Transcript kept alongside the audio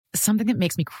something that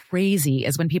makes me crazy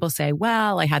is when people say,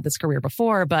 well, I had this career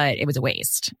before, but it was a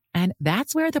waste. And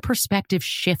that's where the perspective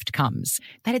shift comes,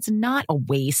 that it's not a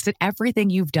waste, that everything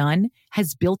you've done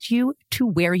has built you to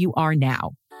where you are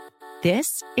now.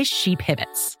 This is She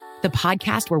Pivots, the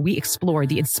podcast where we explore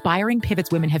the inspiring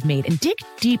pivots women have made and dig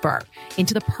deeper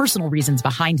into the personal reasons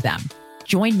behind them.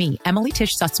 Join me, Emily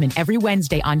Tish Sussman, every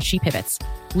Wednesday on She Pivots.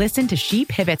 Listen to She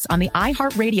Pivots on the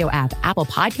iHeartRadio app, Apple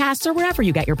Podcasts, or wherever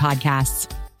you get your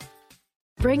podcasts.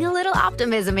 Bring a little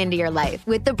optimism into your life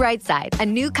with The Bright Side, a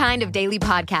new kind of daily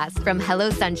podcast from Hello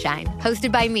Sunshine,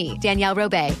 hosted by me, Danielle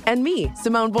Robay. And me,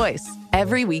 Simone Boyce.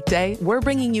 Every weekday, we're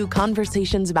bringing you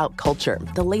conversations about culture,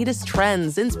 the latest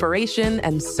trends, inspiration,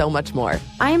 and so much more.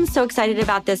 I am so excited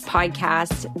about this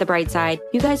podcast, The Bright Side.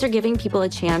 You guys are giving people a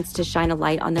chance to shine a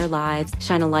light on their lives,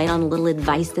 shine a light on a little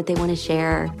advice that they want to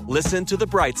share. Listen to The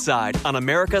Bright Side on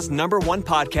America's #1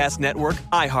 podcast network,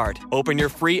 iHeart. Open your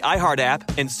free iHeart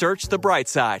app and search The Bright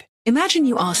Side. Imagine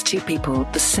you ask two people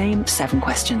the same 7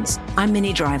 questions. I'm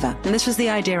Minnie Driver, and this was the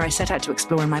idea I set out to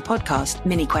explore in my podcast,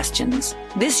 Minnie Questions.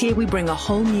 This year, we bring a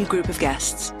whole new group of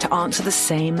guests to answer the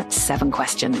same 7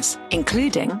 questions,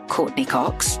 including Courtney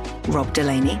Cox, Rob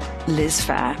Delaney, Liz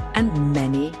Phair, and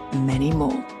many, many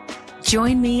more.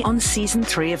 Join me on Season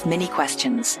 3 of Minnie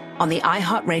Questions on the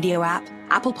iHeartRadio app,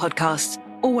 Apple Podcasts,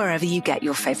 or wherever you get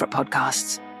your favorite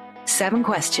podcasts. 7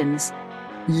 questions,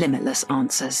 limitless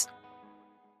answers.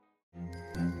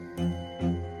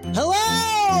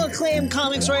 Hello, acclaimed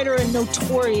comics writer and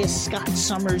notorious Scott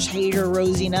Summers hater,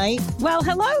 Rosie Knight. Well,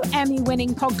 hello,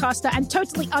 Emmy-winning podcaster and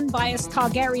totally unbiased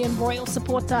Targaryen royal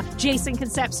supporter, Jason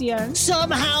Concepcion.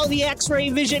 Somehow the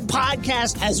X-Ray Vision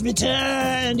podcast has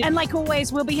returned. And like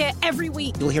always, we'll be here every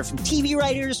week. You'll hear from TV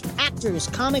writers, actors,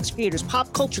 comics creators,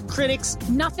 pop culture critics.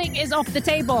 Nothing is off the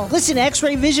table. Listen to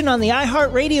X-Ray Vision on the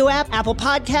iHeartRadio app, Apple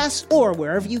Podcasts, or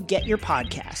wherever you get your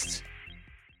podcasts.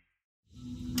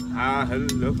 But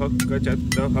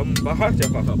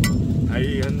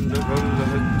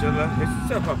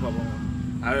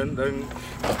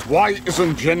why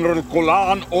isn't General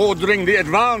Kulan ordering the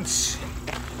advance?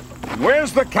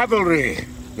 Where's the cavalry?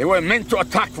 They were meant to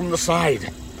attack from the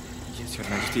side. Yes, Your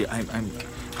Majesty, I'm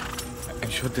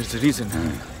sure there's a reason.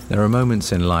 There are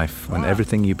moments in life when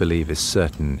everything you believe is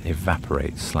certain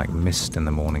evaporates like mist in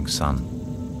the morning sun.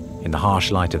 In the harsh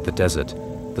light of the desert,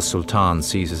 the Sultan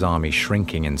sees his army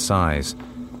shrinking in size,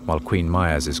 while Queen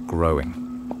Maya's is growing,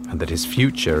 and that his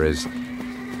future is,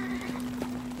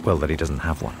 well, that he doesn't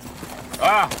have one.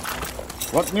 Ah!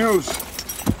 What news?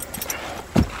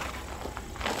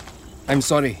 I'm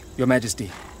sorry, Your Majesty.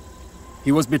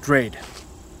 He was betrayed.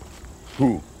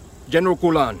 Who? General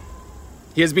Kulan.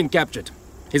 He has been captured.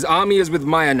 His army is with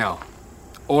Maya now.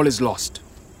 All is lost.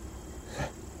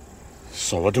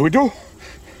 So what do we do?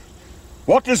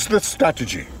 What is the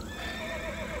strategy?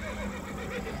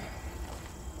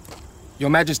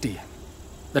 Your Majesty,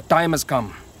 the time has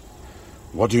come.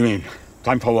 What do you mean?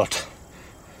 Time for what?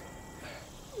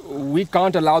 We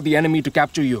can't allow the enemy to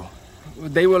capture you.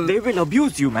 They will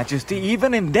abuse you, Majesty,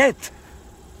 even in death.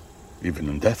 Even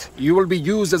in death? You will be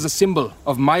used as a symbol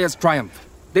of Maya's triumph.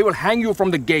 They will hang you from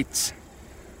the gates.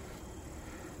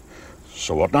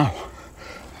 So what now?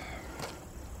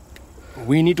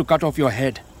 We need to cut off your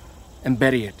head and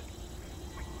bury it.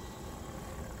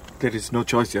 There is no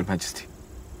choice, Your Majesty.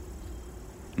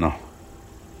 No.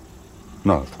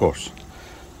 No, of course.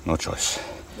 No choice.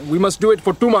 We must do it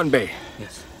for Tuman Bey.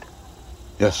 Yes.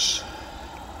 Yes,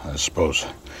 I suppose.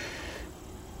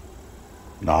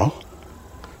 Now?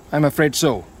 I'm afraid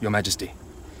so, Your Majesty.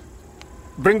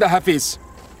 Bring the Hafiz.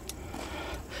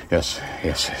 Yes.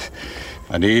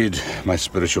 I need my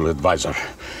spiritual advisor.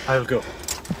 I'll go.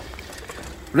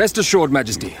 Rest assured,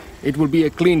 Majesty, it will be a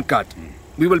clean cut.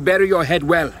 We will bury your head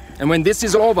well, and when this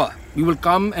is over, we will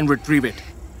come and retrieve it.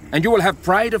 And you will have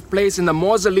pride of place in the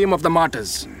mausoleum of the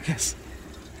martyrs. Yes.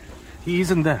 He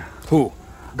isn't there. Who?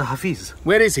 The Hafiz.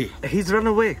 Where is he? He's run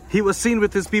away. He was seen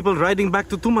with his people riding back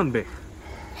to Tuman Bey.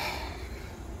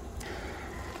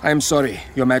 I am sorry,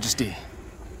 Your Majesty.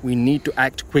 We need to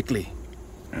act quickly.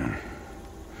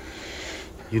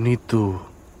 You need to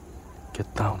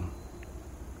get down.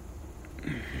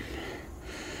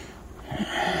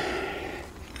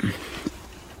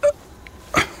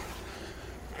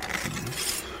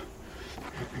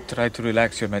 Try to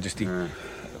relax, Your Majesty.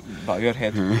 Bow your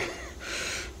head.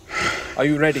 Are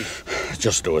you ready?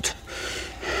 Just do it.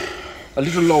 A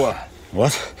little lower.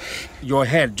 What? Your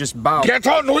head, just bow. Get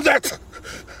on with it!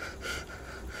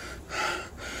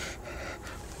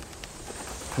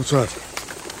 What's that?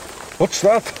 What's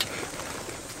that?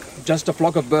 Just a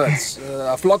flock of birds.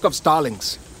 A flock of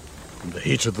starlings. In the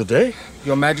heat of the day?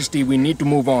 Your Majesty, we need to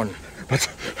move on. But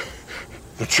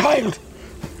the child...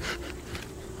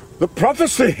 The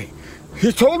prophecy!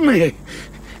 He told me,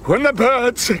 when the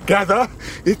birds gather,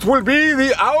 it will be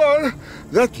the hour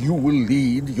that you will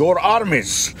lead your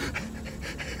armies.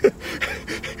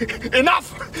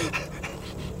 Enough!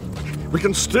 We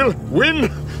can still win.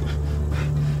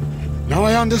 Now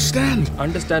I understand.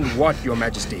 Understand what, Your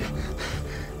Majesty?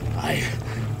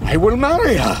 I will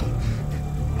marry her.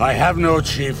 I have no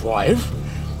chief wife.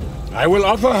 I will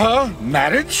offer her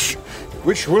marriage,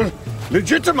 which will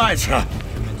legitimize her.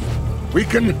 We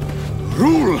can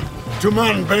rule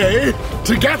Tumanbay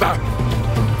together.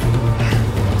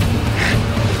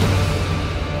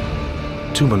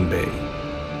 Tumanbay,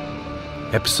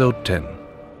 Episode 10,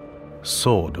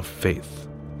 Sword of Faith,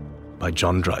 by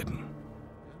John Dryden.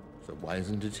 So why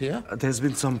isn't it here? There's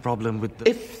been some problem with the...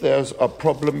 If there's a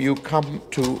problem, you come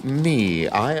to me.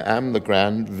 I am the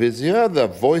Grand Vizier, the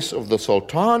voice of the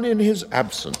Sultan in his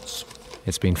absence.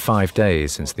 It's been 5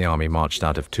 days since the army marched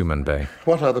out of Tumanbay.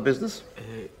 What other business?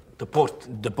 The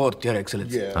port, Your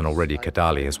Excellency. Yes. And already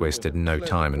Kadali has wasted no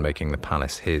time in making the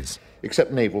palace his.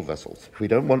 Except naval vessels. We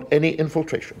don't want any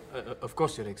infiltration. Of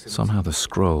course, Your Excellency. Somehow the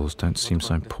scrolls don't seem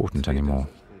so important anymore.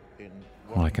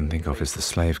 All I can think of is the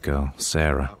slave girl,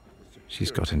 Sarah. She's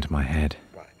got into my head.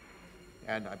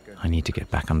 I need to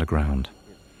get back underground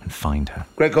and find her.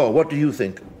 Gregor, what do you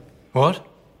think? What?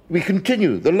 We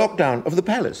continue the lockdown of the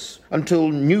palace until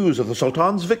news of the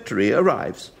Sultan's victory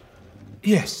arrives.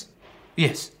 Yes.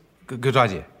 Good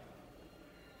idea.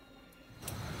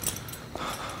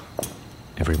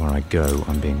 Everywhere I go,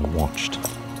 I'm being watched.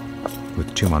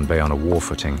 With Tumanbay on a war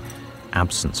footing,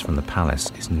 absence from the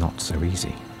palace is not so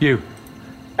easy. You.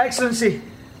 Excellency.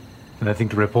 Anything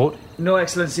to report? No,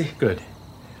 Excellency. Good.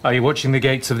 Are you watching the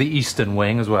gates of the eastern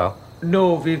wing as well?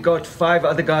 No, we've got 5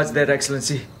 other guards there,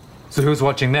 Excellency. So who's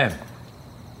watching them?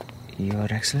 Your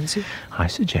Excellency? I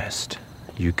suggest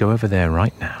you go over there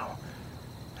right now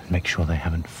and make sure they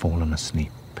haven't fallen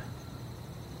asleep.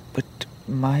 But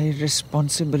my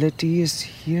responsibility is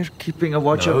here keeping a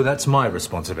watch No, over... that's my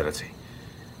responsibility.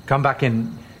 Come back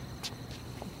in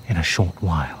a short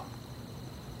while.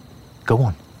 Go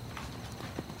on.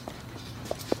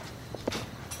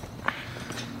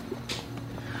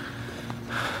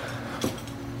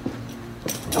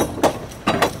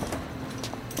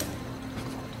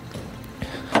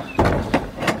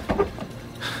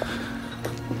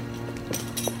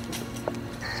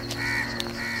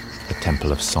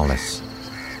 Temple of Solace,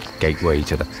 gateway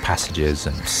to the passages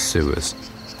and sewers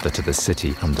that are the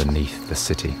city underneath the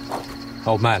city.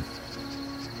 Old man,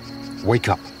 wake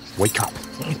up.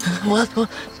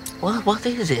 What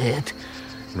is it?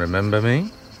 Remember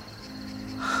me?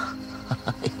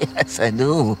 Yes, I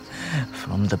do.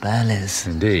 From the palace.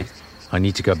 Indeed. I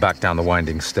need to go back down the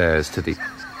winding stairs to the...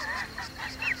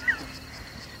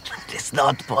 It's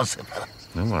not possible.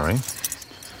 Don't worry.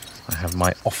 I have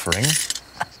my offering.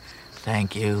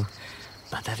 Thank you,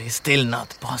 but that is still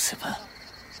not possible.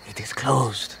 It is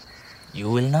closed. You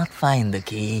will not find the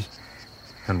key.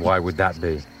 And why would that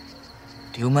be?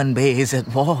 Tumanbay is at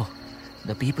war.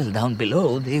 The people down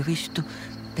below, they wish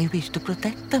to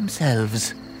protect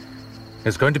themselves.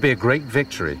 It's going to be a great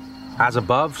victory. As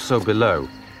above, so below.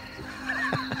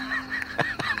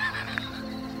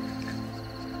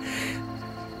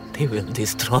 They will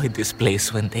destroy this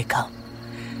place when they come.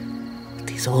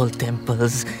 These old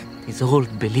temples, these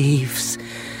old beliefs.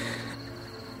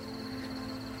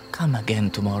 Come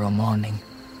again tomorrow morning.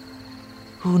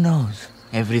 Who knows?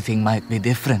 Everything might be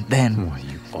different then. Why,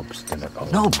 you obstinate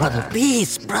old No, man. brother,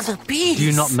 peace, brother, peace. Do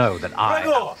you not know that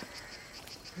I...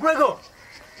 Gregor!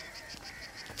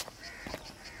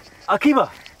 Akiva!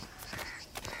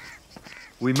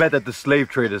 We met at the slave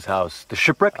trader's house. The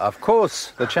shipwreck? Of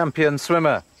course, the champion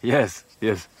swimmer. Yes.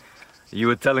 You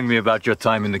were telling me about your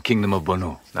time in the Kingdom of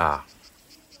Bonu. Ah.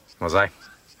 Was I?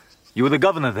 You were the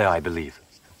governor there, I believe.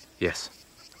 Yes.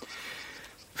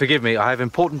 Forgive me, I have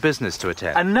important business to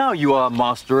attend. And now you are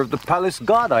master of the palace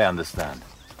guard, I understand.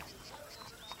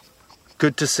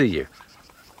 Good to see you.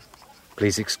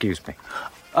 Please excuse me.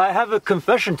 I have a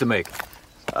confession to make.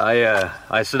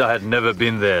 I said I had never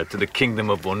been there to the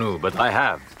Kingdom of Bonu, but I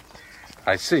have.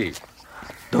 I see.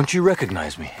 Don't you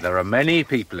recognize me? There are many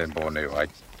people in Bornu. I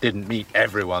didn't meet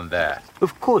everyone there.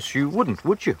 Of course you wouldn't,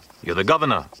 would you? You're the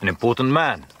governor, an important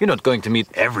man. You're not going to meet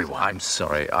everyone. I'm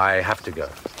sorry, I have to go.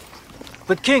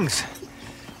 But kings,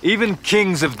 even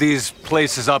kings of these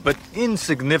places are but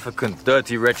insignificant,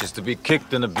 dirty wretches to be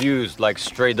kicked and abused like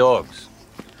stray dogs.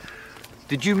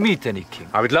 Did you meet any king?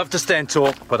 I would love to stay and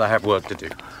talk, but I have work to do.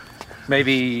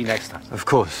 Maybe next time. Of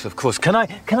course. Can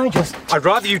I just... I'd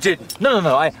rather you didn't. No.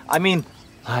 I mean,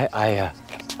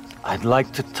 I'd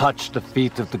like to touch the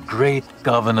feet of the great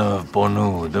governor of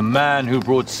Bornu, the man who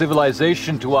brought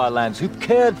civilization to our lands, who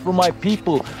cared for my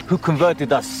people, who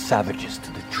converted us savages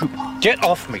to the true path. Get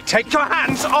off me. Take your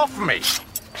hands off me.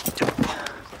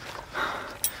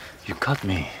 You cut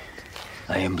me.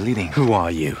 I am bleeding. Who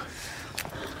are you?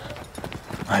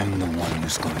 I'm the one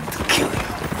who's going to kill you.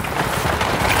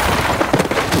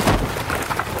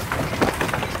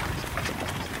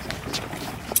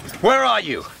 Where are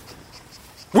you?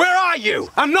 Where are you?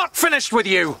 I'm not finished with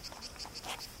you!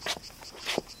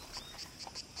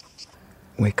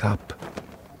 Wake up.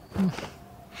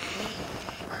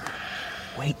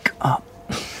 Wake up.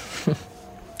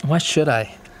 Why should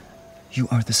I? You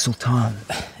are the Sultan.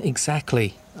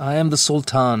 Exactly. I am the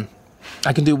Sultan.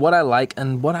 I can do what I like,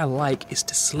 and what I like is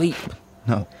to sleep.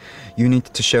 No, you need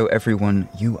to show everyone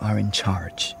you are in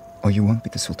charge, or you won't be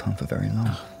the Sultan for very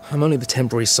long. I'm only the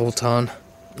temporary Sultan.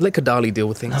 Let Kadali deal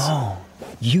with things. No,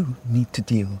 you need to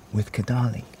deal with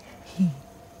Kadali. He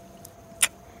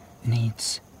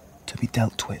needs to be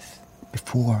dealt with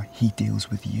before he deals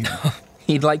with you.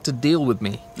 He'd like to deal with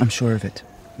me. I'm sure of it.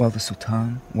 While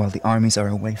the armies are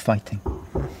away fighting.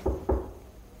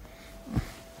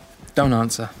 Don't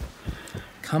answer.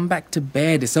 Come back to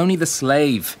bed. It's only the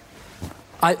slave.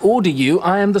 I order you.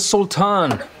 I am the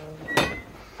Sultan.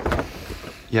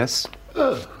 Yes?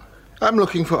 I'm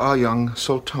looking for our young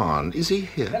Sultan. Is he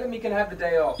here? Tell him he can have the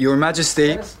day off. Your Majesty.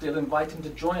 Let us still invite him to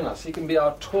join us. He can be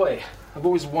our toy. I've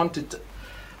always wanted to...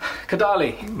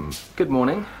 Kadali, good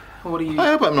morning. What are you... I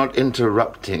hope I'm not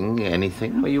interrupting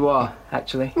anything. Well, you are,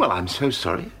 actually. Well, I'm so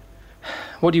sorry.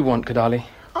 What do you want, Kadali?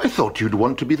 I thought you'd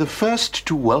want to be the first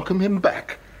to welcome him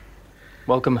back.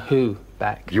 Welcome who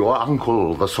back? Your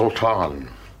uncle, the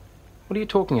Sultan. What are you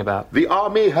talking about? The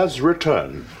army has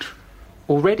returned.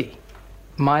 Already?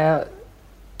 Maya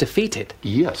defeated?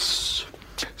 Yes.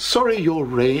 Sorry your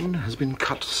reign has been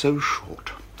cut so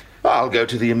short. I'll go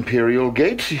to the Imperial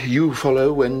Gate. You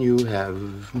follow when you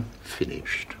have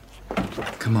finished.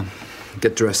 Come on,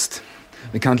 get dressed.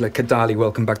 We can't let Kadali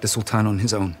welcome back the Sultan on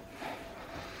his own.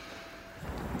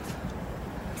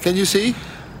 Can you see?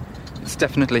 It's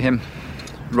definitely him,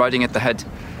 riding at the head.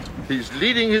 He's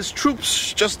leading his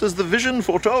troops just as the vision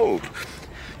foretold.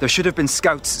 There should have been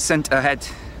scouts sent ahead.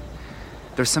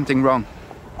 There's something wrong.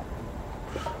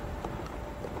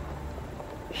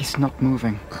 He's not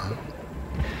moving.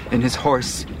 In his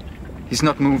horse, he's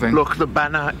not moving. Look, the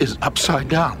banner is upside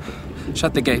down.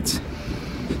 Shut the gates.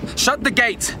 Shut the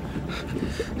gate!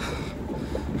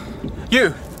 You!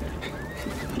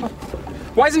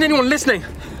 Why isn't anyone listening?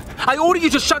 I order you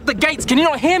to shut the gates. Can you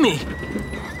not hear me?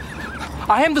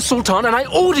 I am the Sultan, and I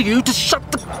order you to shut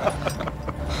the...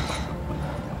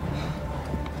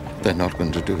 They're not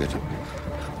going to do it.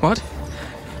 What?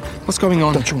 What's going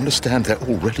on? Don't you understand? They're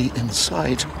already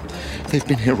inside. They've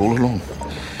been here all along.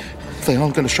 They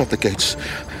aren't going to shut the gates.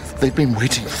 They've been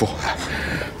waiting for her.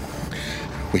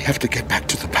 We have to get back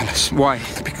to the palace. Why?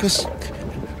 Because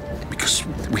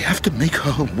we have to make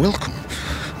her welcome.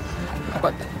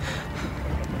 But...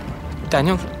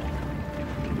 Daniel?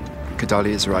 Kadali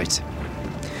is right.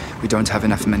 We don't have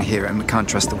enough men here, and we can't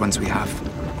trust the ones we have.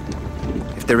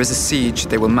 If there is a siege,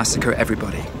 they will massacre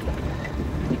everybody.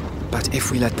 But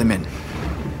if we let them in,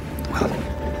 well...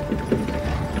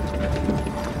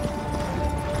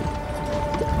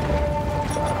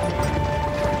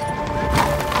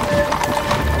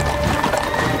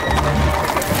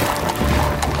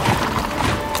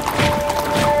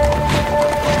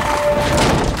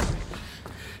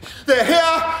 They're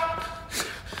here!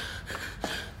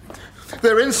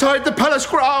 They're inside the palace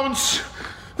grounds!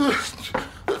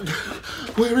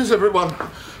 Where is everyone?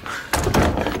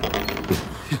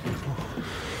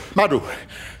 Madhu,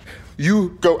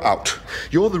 you go out.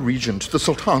 You're the regent, the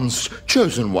Sultan's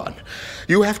chosen one.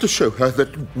 You have to show her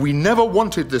that we never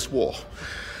wanted this war.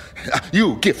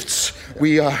 You, gifts.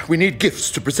 We need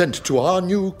gifts to present to our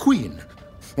new queen.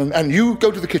 And you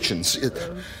go to the kitchens.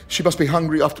 She must be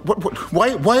hungry after...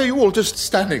 Why are you all just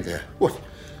standing there? What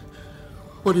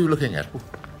are you looking at?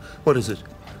 What is it?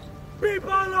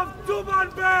 People of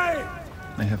Tuman Bay!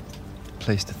 I have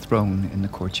placed a throne in the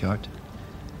courtyard.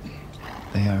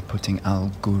 They are putting Al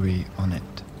Ghuri on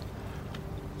it.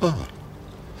 Oh.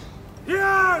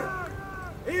 Here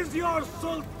is your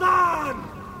Sultan,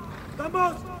 the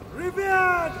most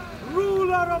revered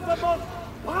ruler of the most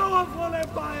powerful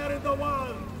empire in the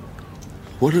world.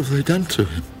 What have they done to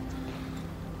him?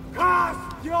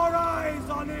 Cast your eyes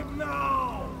on him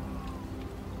now.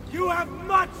 You have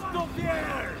much to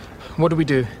fear. What do we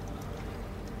do?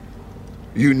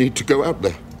 You need to go out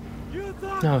there.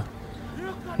 No.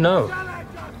 No.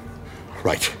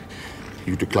 Right.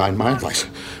 You decline my advice.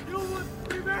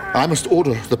 I must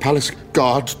order the palace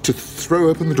guard to throw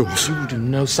open the doors. You do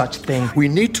no such thing. We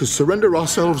need to surrender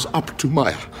ourselves up to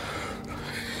Maya.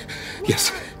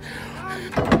 Yes.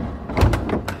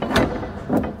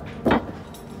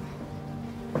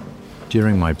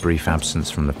 During my brief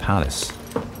absence from the palace,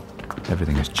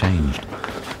 everything has changed.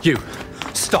 You!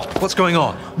 Stop! What's going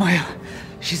on? Maya,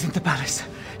 she's in the palace.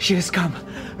 She has come.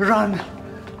 Run!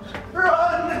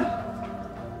 Run!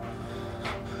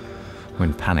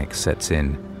 When panic sets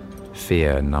in,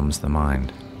 fear numbs the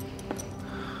mind.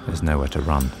 There's nowhere to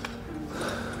run.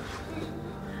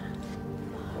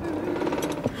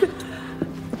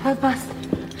 Help us.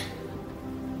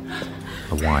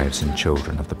 The wives and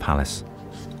children of the palace,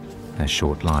 their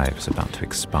short lives about to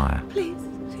expire. Please,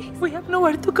 we have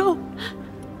nowhere to go.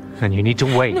 And you need to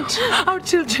wait. No, our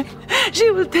children. She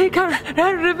will take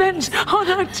her revenge on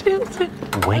our children.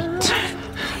 Wait.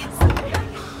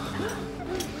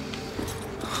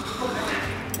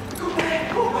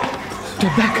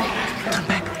 Turn back. Turn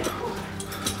back.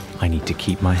 I need to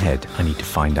keep my head. I need to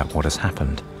find out what has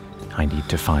happened. I need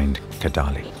to find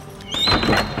Kadali.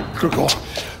 Grigor,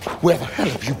 where the hell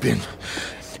have you been?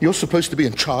 You're supposed to be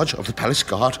in charge of the palace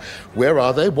guard. Where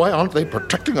are they? Why aren't they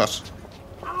protecting us?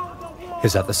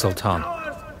 Is that the Sultan?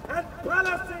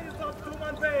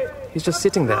 He's just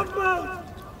sitting there,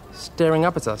 staring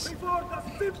up at us.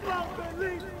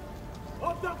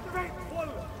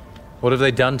 What have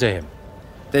they done to him?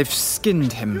 They've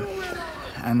skinned him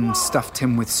and stuffed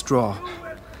him with straw.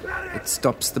 It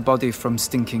stops the body from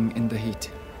stinking in the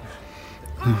heat.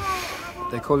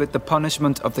 They call it the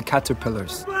punishment of the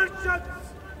caterpillars.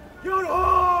 Your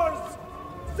horse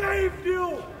saved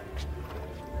you!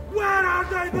 Where are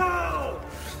they now?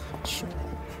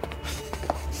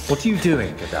 What are you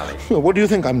doing, Kadali? What do you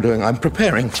think I'm doing? I'm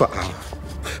preparing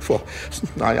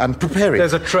I'm preparing.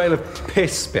 There's a trail of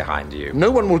piss behind you.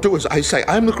 No one will do as I say.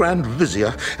 I'm the Grand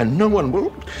Vizier, and no one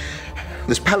will...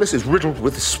 This palace is riddled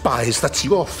with spies. That's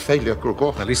your failure,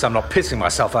 Grigor. At least I'm not pissing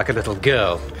myself like a little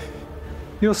girl.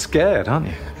 You're scared, aren't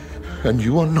you? And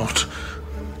you are not.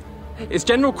 It's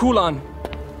General Kulan.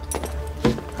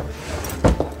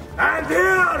 And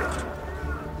here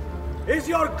is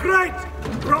your great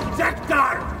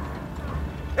protector,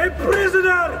 a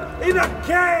prisoner in a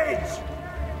cage.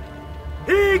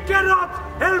 He cannot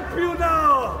help you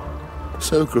now.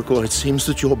 So, Grigor, it seems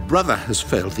that your brother has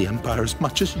failed the Empire as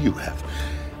much as you have.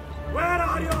 Where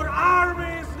are your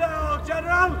armies now,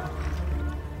 General?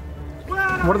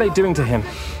 What are they doing to him?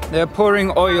 They're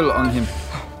pouring oil on him.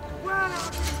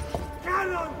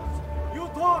 Cannons you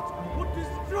thought would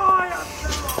destroy us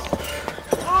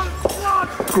now.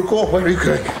 Grigor, where are you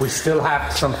going? We still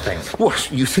have something.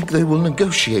 What? You think they will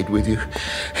negotiate with you?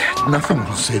 Nothing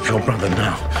will save your brother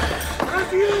now.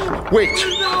 Wait!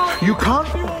 You can't...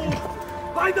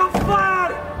 By the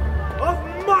fire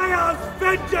of Maya's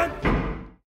vengeance!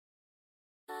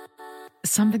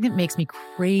 Something that makes me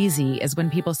crazy is when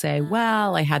people say,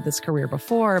 well, I had this career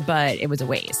before, but it was a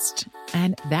waste.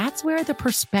 And that's where the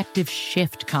perspective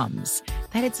shift comes,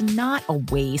 that it's not a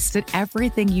waste, that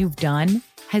everything you've done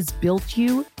has built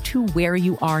you to where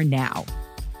you are now.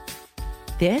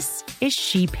 This is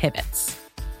She Pivots,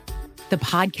 the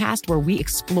podcast where we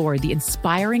explore the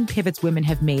inspiring pivots women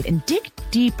have made and dig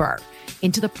deeper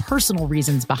into the personal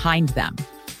reasons behind them.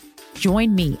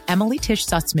 Join me, Emily Tish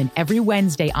Sussman, every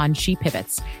Wednesday on She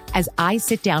Pivots as I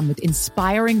sit down with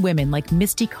inspiring women like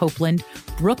Misty Copeland,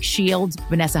 Brooke Shields,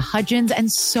 Vanessa Hudgens,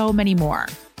 and so many more.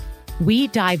 We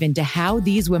dive into how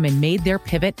these women made their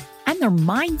pivot and their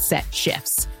mindset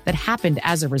shifts that happened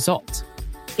as a result.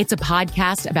 It's a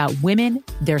podcast about women,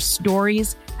 their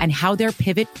stories, and how their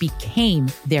pivot became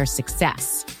their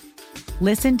success.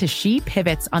 Listen to She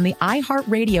Pivots on the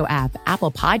iHeartRadio app,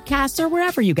 Apple Podcasts, or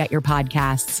wherever you get your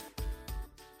podcasts.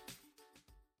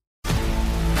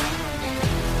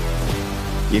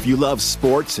 If you love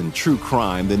sports and true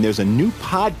crime, then there's a new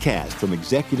podcast from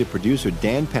executive producer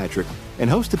Dan Patrick and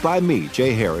hosted by me,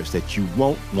 Jay Harris, that you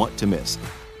won't want to miss.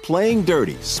 Playing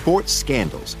Dirty: Sports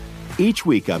Scandals. Each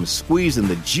week, I'm squeezing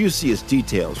the juiciest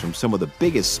details from some of the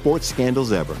biggest sports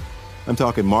scandals ever. I'm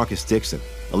talking Marcus Dixon,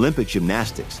 Olympic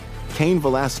gymnastics, Cain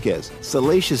Velasquez,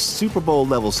 salacious Super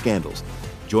Bowl-level scandals.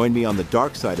 Join me on the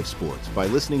dark side of sports by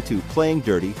listening to Playing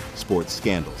Dirty: Sports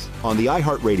Scandals on the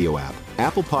iHeartRadio app,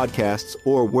 Apple Podcasts,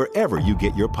 or wherever you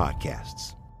get your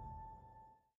podcasts.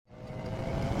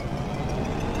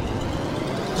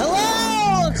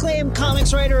 Hello, acclaimed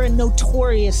comics writer and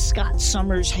notorious Scott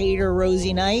Summers hater,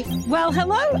 Rosie Knight. Well,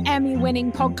 hello,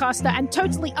 Emmy-winning podcaster and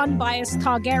totally unbiased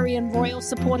Targaryen royal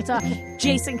supporter,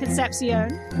 Jason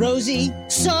Concepcion. Rosie,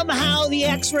 somehow the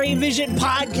X-Ray Vision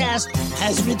podcast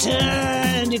has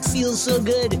returned. It feels so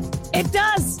good. It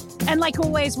does. And like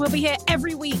always, we'll be here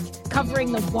every week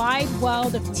covering the wide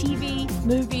world of TV,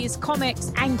 movies,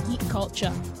 comics, and geek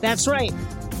culture. That's right.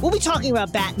 We'll be talking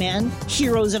about Batman,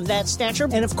 heroes of that stature,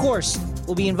 and of course,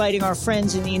 we'll be inviting our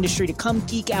friends in the industry to come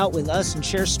geek out with us and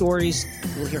share stories.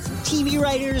 We'll hear from TV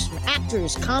writers, from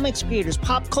actors, comics creators,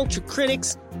 pop culture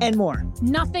critics, and more.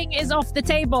 Nothing is off the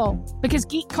table because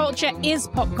geek culture is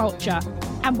pop culture,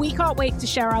 and we can't wait to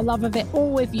share our love of it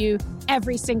all with you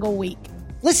every single week.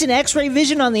 Listen to X-Ray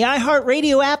Vision on the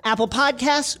iHeartRadio app, Apple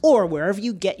Podcasts, or wherever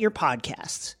you get your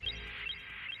podcasts.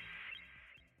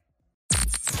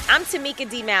 I'm Tamika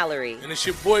D. Mallory. And it's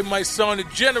your boy, my son, the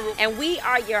General. And we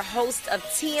are your hosts of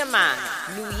TMI.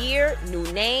 New year, new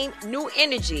name, new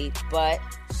energy, but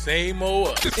same old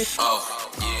us.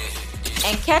 Oh, yeah.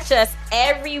 And catch us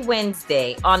every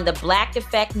Wednesday on the Black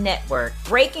Effect Network,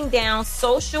 breaking down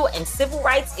social and civil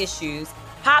rights issues,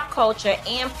 pop culture,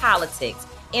 and politics,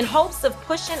 in hopes of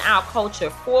pushing our culture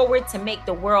forward to make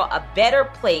the world a better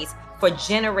place for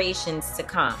generations to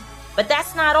come. But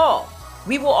that's not all.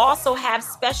 We will also have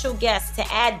special guests to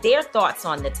add their thoughts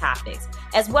on the topics,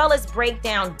 as well as break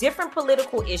down different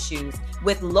political issues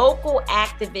with local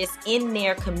activists in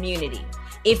their community.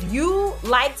 If you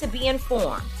like to be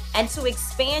informed and to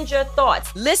expand your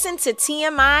thoughts, listen to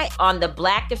TMI on the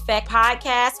Black Effect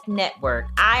Podcast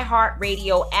Network,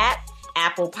 iHeartRadio app,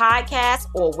 Apple Podcasts,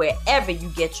 or wherever you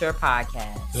get your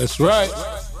podcasts. That's right.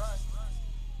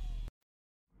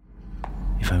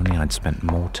 If only I'd spent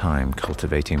more time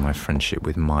cultivating my friendship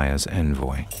with Maya's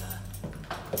envoy.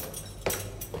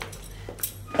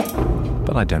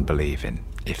 But I don't believe in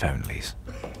if-onlys.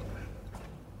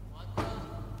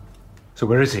 So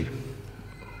where is he?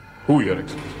 Who, Your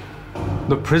Excellency?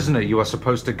 The prisoner you are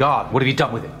supposed to guard. What have you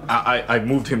done with him? I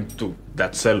moved him to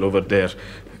that cell over there.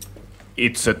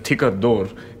 It's a thicker door.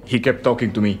 He kept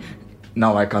talking to me.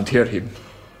 Now I can't hear him.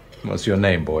 What's your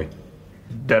name, boy?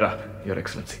 Dara, Your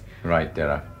Excellency. Right,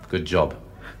 Dara. Good job.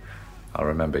 I'll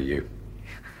remember you.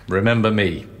 Remember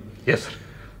me. Yes, sir.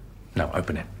 Now,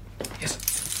 open it. Yes.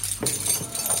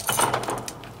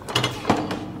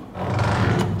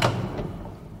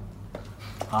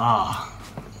 Ah.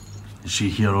 Is she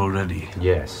here already?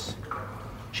 Yes.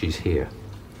 She's here.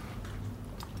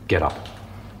 Get up.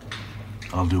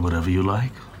 I'll do whatever you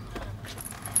like.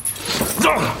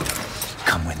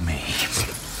 Come with me.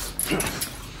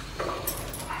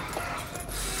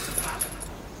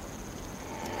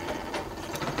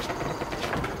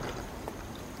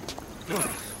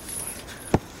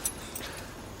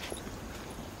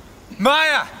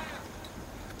 Maya!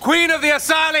 Queen of the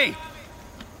Asali!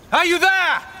 Are you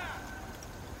there?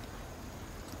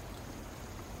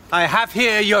 I have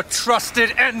here your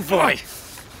trusted envoy.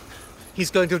 He's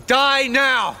going to die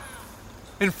now,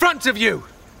 in front of you,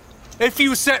 if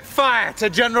you set fire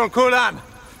to General Kulan.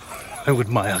 Why would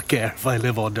Maya care if I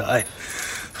live or die?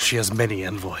 She has many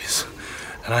envoys,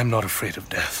 and I'm not afraid of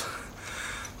death.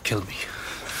 Kill me.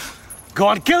 Go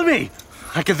on, kill me!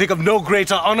 I can think of no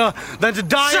greater honor than to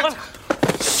die.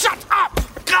 Shut up!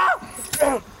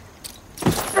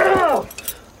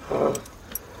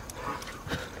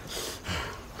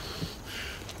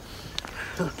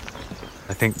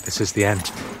 I think this is the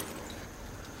end.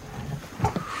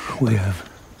 We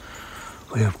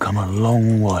have come a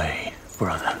long way,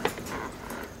 brother.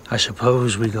 I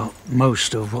suppose we got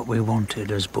most of what we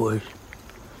wanted as boys.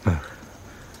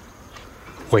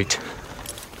 Wait.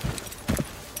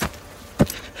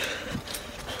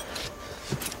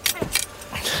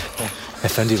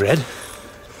 Effendi read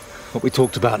what we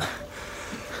talked about.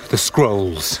 The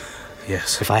scrolls.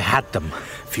 Yes. If I had them.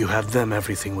 If you had them,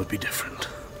 everything would be different.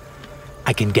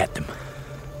 I can get them.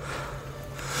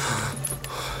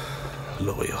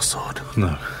 Lower your sword.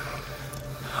 No.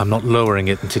 I'm not lowering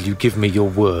it until you give me your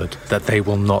word that they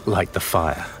will not light the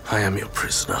fire. I am your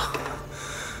prisoner.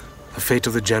 The fate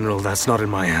of the general, that's not in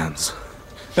my hands.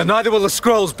 Then neither will the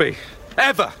scrolls be.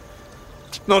 Ever.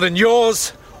 Not in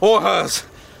yours or hers.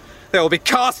 They will be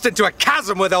cast into a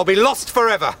chasm where they'll be lost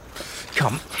forever.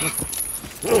 Come.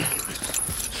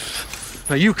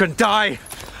 Now you can die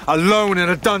alone in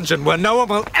a dungeon where no one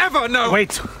will ever know.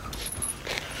 Wait.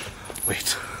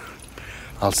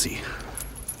 I'll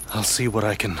see what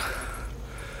I can.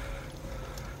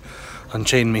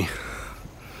 Unchain me.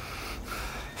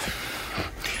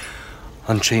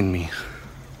 Unchain me.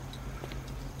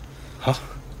 Huh?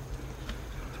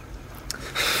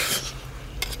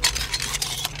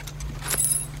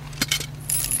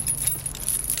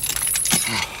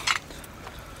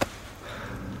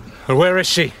 Where is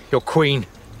she, your queen?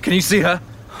 Can you see her?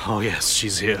 Oh, yes,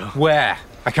 she's here. Where?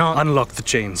 I can't... Unlock the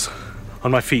chains.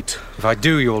 On my feet. If I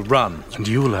do, you'll run. And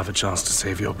you will have a chance to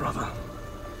save your brother.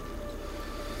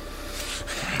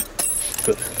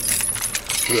 Good.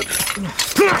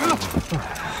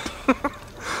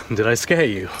 Did I scare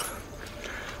you?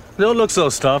 Don't look so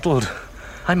startled.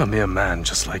 I'm a mere man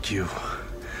just like you.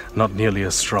 Not nearly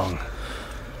as strong.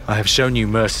 I have shown you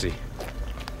mercy.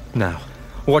 Now,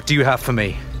 what do you have for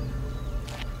me?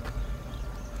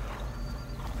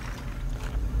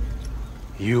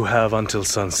 You have until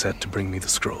sunset to bring me the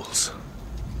scrolls.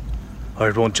 Or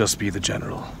it won't just be the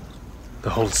general.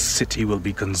 The whole city will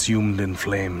be consumed in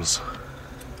flames.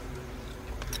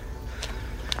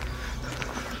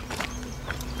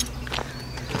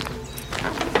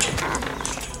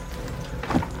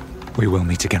 We will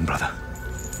meet again, brother.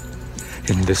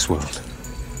 In this world.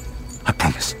 I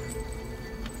promise.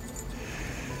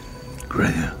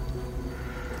 Greya,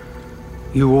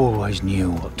 you always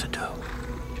knew what to do.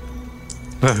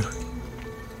 No.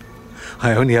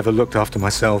 I only ever looked after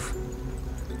myself.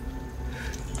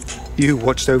 You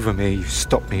watched over me, you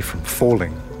stopped me from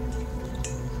falling.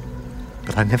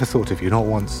 But I never thought of you, not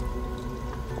once.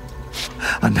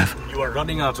 I never... You are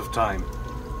running out of time.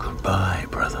 Goodbye,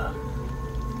 brother.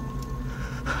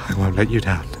 I won't let you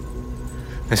down.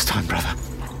 This time, brother.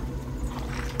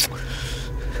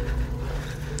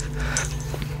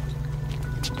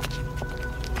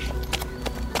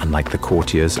 Unlike the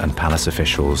courtiers and palace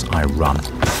officials, I run.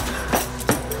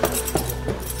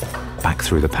 Back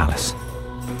through the palace.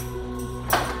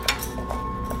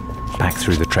 Back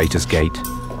through the Traitor's Gate.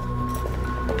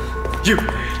 You!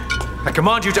 I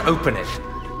command you to open it.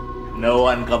 No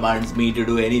one commands me to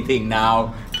do anything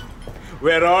now.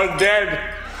 We're all dead.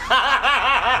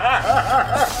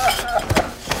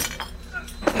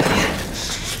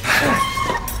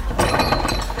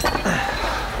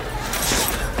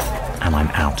 And I'm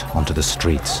out onto the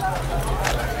streets.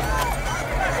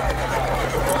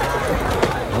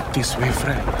 Not this way,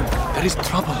 friend. There is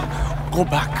trouble. Go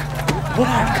back. Go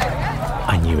back.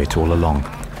 I knew it all along.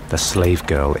 The slave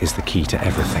girl is the key to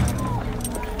everything.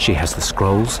 She has the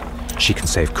scrolls. She can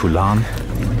save Kulan.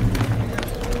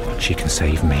 She can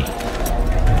save me.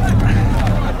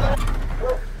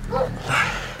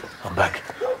 I'm back.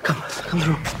 Come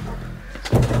through.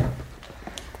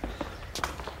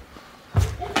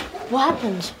 What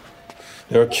happened?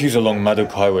 There are queues along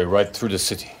Maduk Highway right through the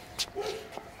city.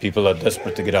 People are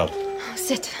desperate to get out.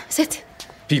 Sit.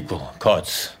 People,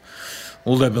 carts,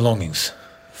 all their belongings.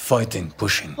 Fighting,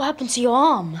 pushing. What happened to your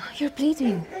arm? You're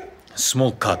bleeding. A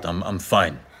small cut, I'm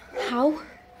fine. How?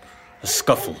 A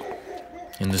scuffle.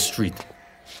 In the street.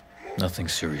 Nothing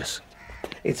serious.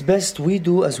 It's best we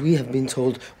do as we have been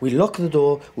told. We lock the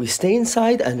door, we stay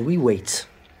inside, and we wait.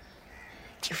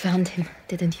 You found him,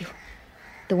 didn't you?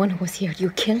 The one who was here. You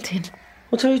killed him.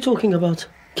 What are you talking about?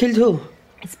 Killed who?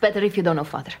 It's better if you don't know,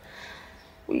 Father.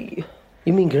 You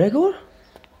mean Gregor?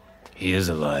 He is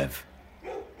alive.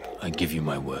 I give you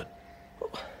my word.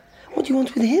 What do you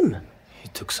want with him? He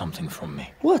took something from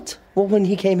me. What? Well, when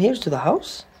he came here to the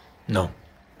house? No,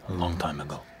 a long time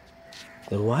ago.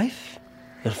 Your wife?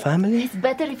 Your family? It's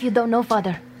better if you don't know,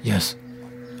 Father. Yes,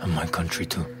 and my country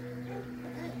too.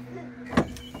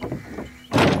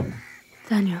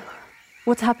 Daniel,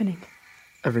 what's happening?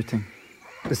 Everything.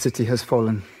 The city has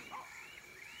fallen.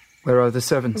 Where are the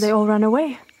servants? They all ran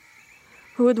away.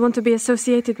 Who would want to be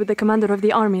associated with the commander of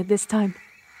the army at this time?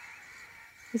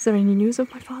 Is there any news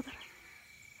of my father?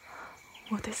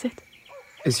 What is it?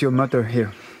 Is your mother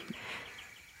here?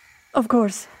 Of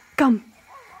course. Come.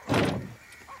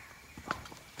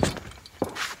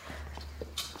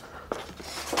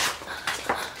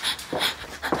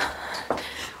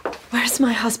 Where's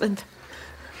my husband?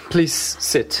 Please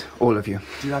sit, all of you.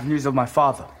 Do you have news of my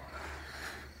father?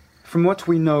 From what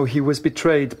we know, he was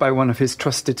betrayed by one of his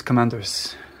trusted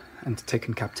commanders and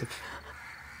taken captive.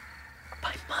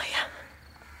 By Maya?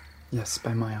 Yes,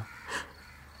 by Maya.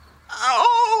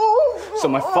 Oh! So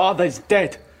my father is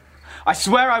dead. I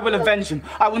swear I will avenge him.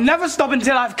 I will never stop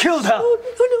until I've killed her. No.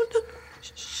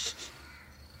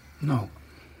 No.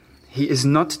 He is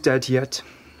not dead yet.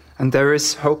 And there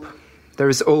is hope. There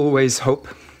is always hope.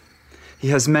 He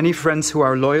has many friends who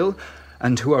are loyal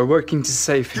and who are working to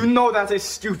save him. You know that is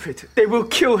stupid. They will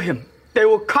kill him. They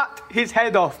will cut his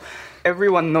head off.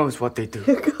 Everyone knows what they do.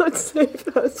 God save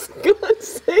us. God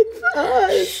save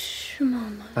us. Shh,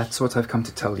 Mama. That's what I've come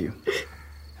to tell you.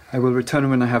 I will return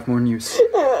when I have more news.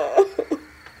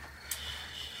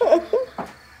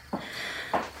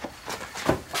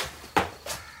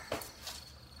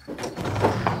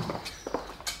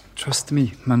 Trust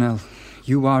me, Manel.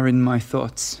 You are in my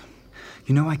thoughts.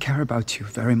 You know I care about you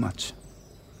very much.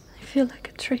 I feel like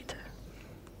a traitor.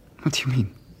 What do you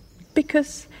mean?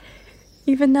 Because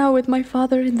even now with my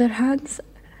father in their hands,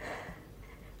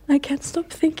 I can't stop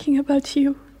thinking about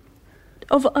you,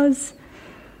 of us.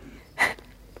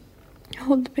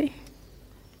 Hold me.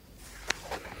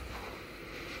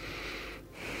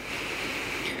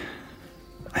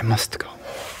 I must go.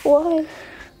 Why?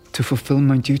 To fulfill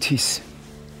my duties.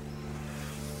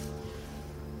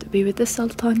 To be with the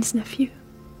Sultan's nephew.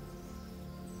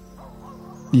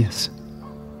 Yes.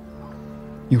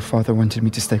 Your father wanted me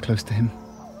to stay close to him.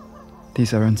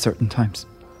 These are uncertain times.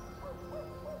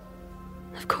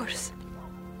 Of course.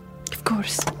 Of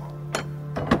course.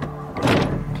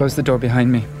 Close the door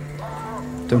behind me.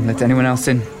 Don't let anyone else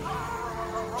in.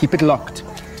 Keep it locked.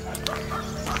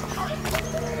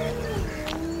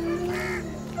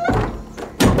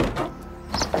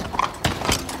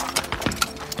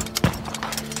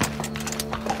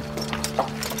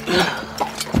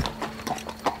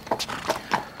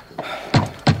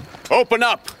 Open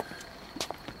up!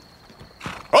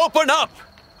 Open up!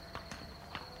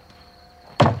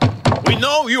 We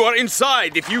know you are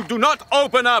inside. If you do not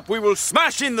open up, we will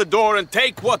smash in the door and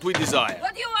take what we desire.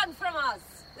 What do you want from us?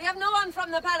 We have no one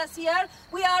from the palace here.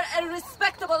 We are a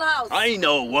respectable house. I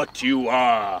know what you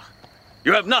are.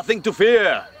 You have nothing to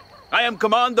fear. I am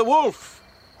Commander Wolf.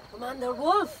 Commander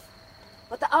Wolf?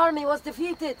 But the army was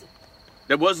defeated.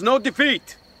 There was no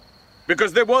defeat,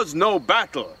 because there was no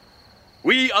battle.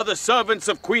 We are the servants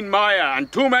of Queen Maya,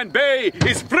 and Tumen Bay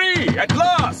is free at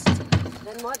last!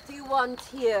 Then what do you want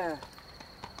here?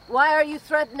 Why are you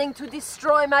threatening to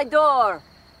destroy my door?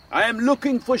 I am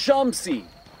looking for Shamsi.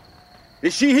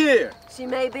 Is she here? She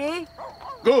may be.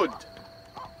 Good.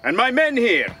 And my men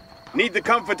here need the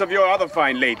comfort of your other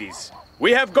fine ladies.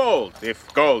 We have gold,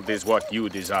 if gold is what you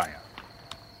desire.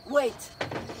 Wait.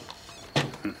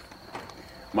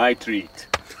 My treat.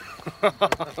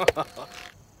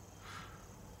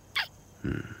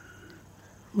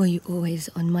 Were you always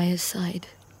on Maya's side?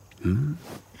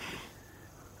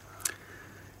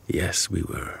 Yes, we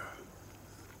were.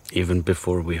 Even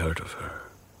before we heard of her.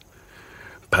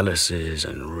 Palaces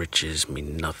and riches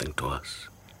mean nothing to us.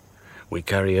 We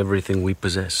carry everything we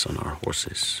possess on our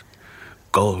horses.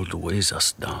 Gold weighs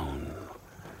us down.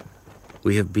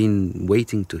 We have been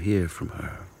waiting to hear from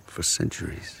her for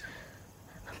centuries.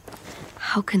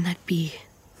 How can that be?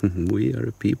 We are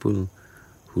a people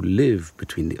who live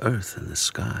between the earth and the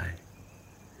sky.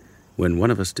 When one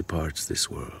of us departs this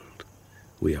world,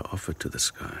 we are offered to the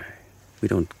sky. We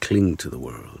don't cling to the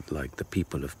world like the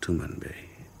people of Tumen Bay.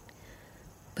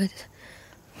 But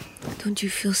don't you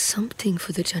feel something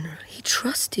for the general? He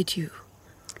trusted you.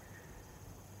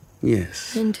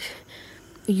 Yes. And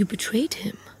you betrayed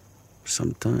him.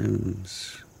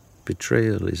 Sometimes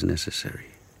betrayal is necessary.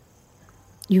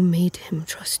 You made him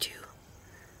trust you.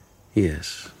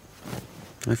 Yes.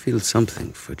 I feel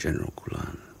something for General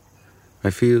Kulan. I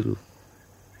feel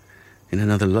in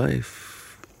another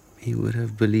life he would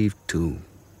have believed too.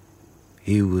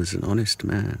 He was an honest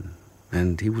man,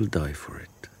 and he will die for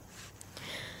it.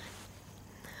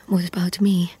 What about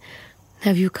me?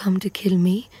 Have you come to kill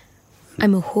me?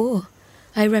 I'm a whore.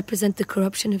 I represent the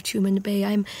corruption of Tumen Bay.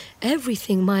 I'm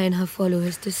everything Maya and her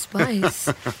followers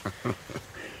despise.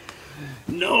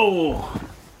 No!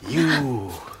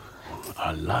 You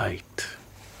are light.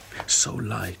 So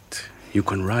light, you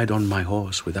can ride on my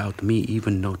horse without me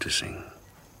even noticing.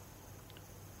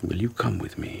 Will you come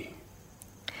with me?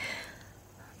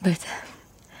 But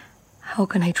how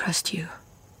can I trust you?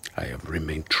 I have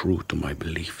remained true to my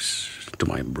beliefs, to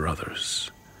my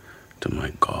brothers, to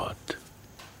my God,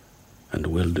 and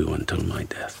will do until my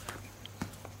death.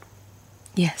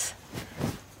 Yes,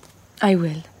 I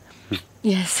will.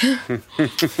 Yes.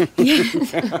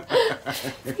 Yes.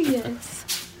 Yes.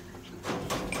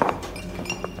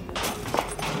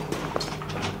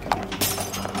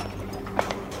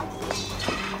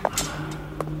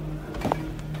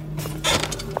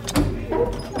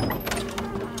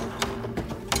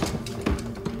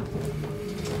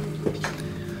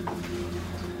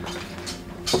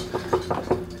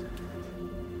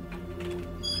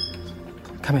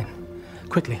 Come in.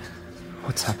 Quickly.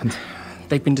 What's happened?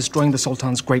 They've been destroying the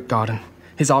Sultan's great garden.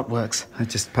 His artworks. I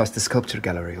just passed the sculpture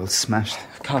gallery, all smashed.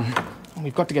 Come.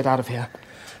 We've got to get out of here.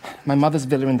 My mother's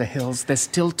villa in the hills. There's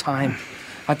still time.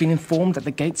 I've been informed that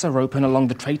the gates are open along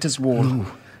the Traitor's Wall. No.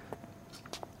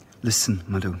 Listen,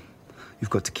 Madhu. You've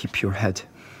got to keep your head.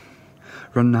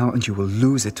 Run now and you will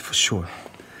lose it for sure.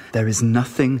 There is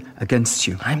nothing against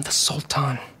you. I'm the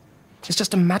Sultan. It's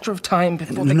just a matter of time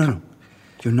before No,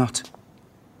 you're not.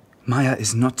 Maya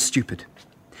is not stupid.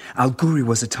 Al Ghuri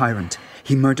was a tyrant.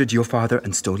 He murdered your father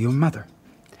and stole your mother.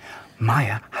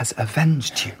 Maya has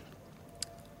avenged you.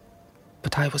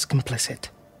 But I was complicit.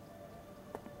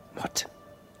 What?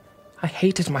 I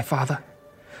hated my father.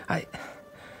 I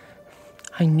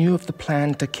knew of the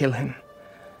plan to kill him.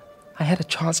 I had a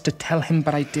chance to tell him,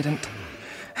 but I didn't.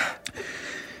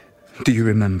 Do you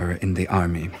remember in the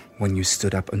army when you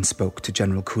stood up and spoke to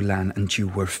General Kulan and you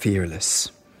were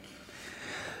fearless?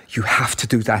 You have to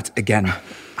do that again.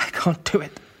 I can't do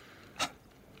it.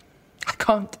 I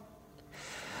can't.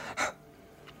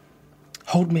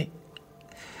 Hold me.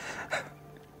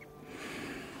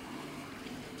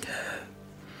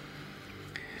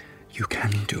 You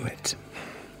can do it.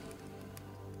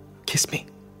 Kiss me.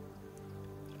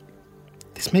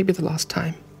 This may be the last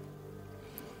time.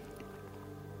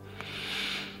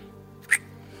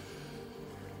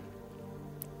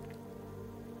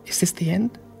 Is this the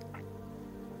end?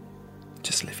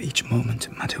 Just live each moment,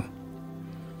 Madhu.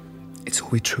 It's all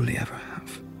we truly ever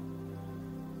have.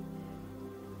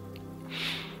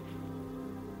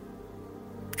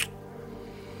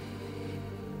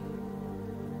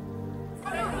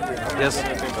 Yes.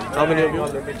 How many of you?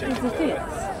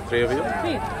 3 of you?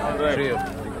 3 of you.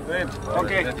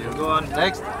 Okay, go on.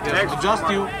 Next. Next. Just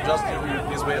you.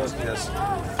 Please wait. Yes.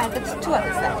 And it's 2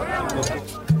 others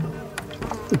left.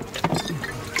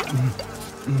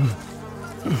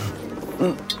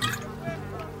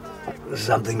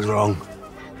 Something's wrong.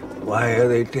 Why are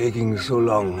they taking so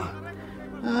long?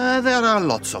 There are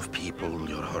lots of people,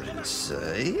 Your Holiness.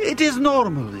 It is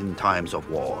normal in times of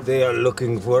war. They are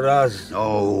looking for us.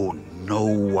 No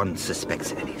one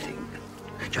suspects anything.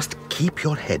 Just keep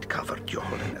your head covered, Your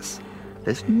Holiness.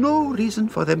 There's no reason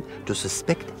for them to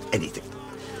suspect anything.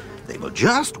 They will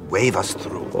just wave us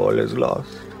through. All is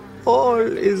lost. All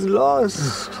is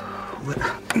lost.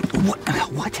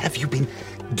 What have you been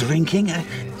drinking?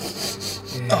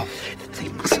 Oh, they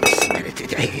mustn't smell it.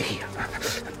 Hey,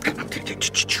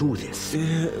 chew this.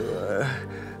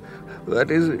 What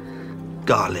is it?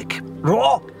 Garlic.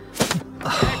 Raw?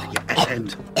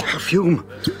 And perfume.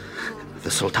 The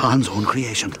Sultan's own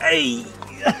creation. Hey!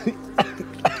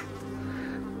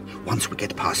 Once we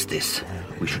get past this,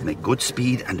 we should make good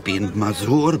speed and be in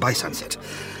Mazur by sunset.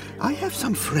 I have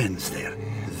some friends there.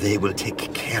 They will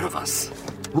take care of us.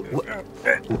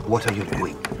 What are you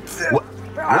doing?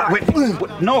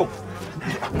 Wait, no!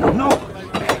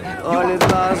 All is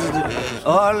lost.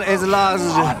 All is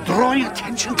lost. Drawing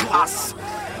attention to us.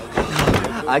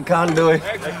 I can't do it.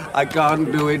 I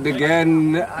can't do it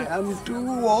again. I am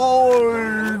too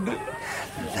old.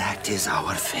 That is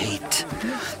our fate.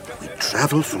 We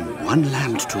travel from one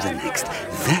land to the next.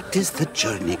 That is the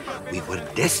journey we were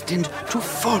destined to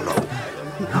follow.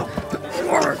 No.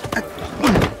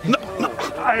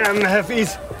 I am the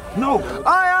Hafiz. No.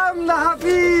 I am the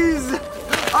Hafiz.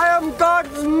 I am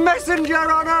God's messenger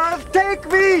on earth. Take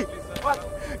me.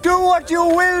 Do what you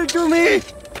will to me.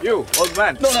 You, old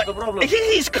man, no, what's the problem?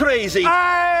 He's crazy.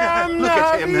 I am Look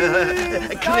at him.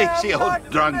 Hafiz. Crazy old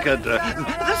drunkard.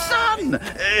 The sun.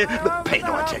 Pay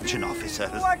no attention, officers.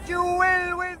 What you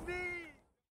will with me.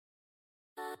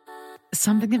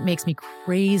 Something that makes me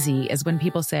crazy is when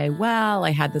people say, well,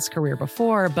 I had this career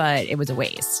before, but it was a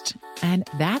waste. And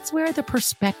that's where the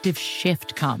perspective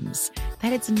shift comes,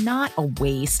 that it's not a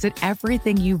waste, that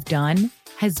everything you've done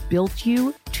has built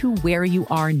you to where you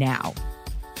are now.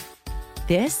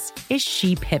 This is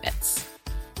She Pivots,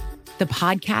 the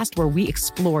podcast where we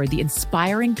explore the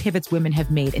inspiring pivots women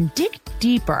have made and dig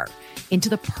deeper into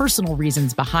the personal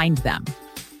reasons behind them.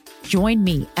 Join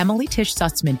me, Emily Tish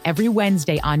Sussman, every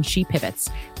Wednesday on She Pivots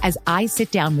as I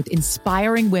sit down with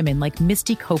inspiring women like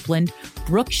Misty Copeland,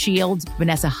 Brooke Shields,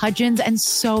 Vanessa Hudgens, and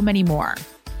so many more.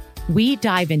 We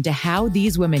dive into how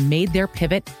these women made their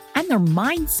pivot and their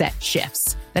mindset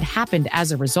shifts that happened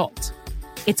as a result.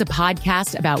 It's a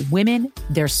podcast about women,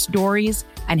 their stories,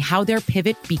 and how their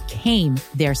pivot became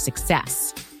their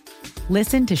success.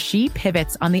 Listen to She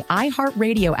Pivots on the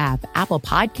iHeartRadio app, Apple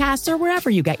Podcasts, or wherever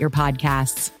you get your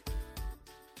podcasts.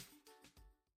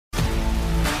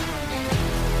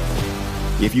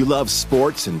 If you love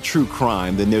sports and true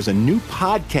crime, then there's a new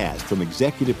podcast from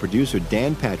executive producer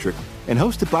Dan Patrick and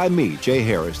hosted by me, Jay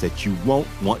Harris, that you won't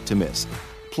want to miss.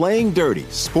 Playing Dirty: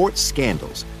 Sports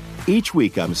Scandals. Each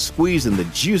week, I'm squeezing the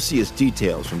juiciest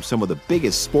details from some of the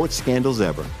biggest sports scandals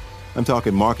ever. I'm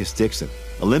talking Marcus Dixon,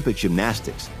 Olympic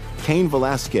gymnastics, Cain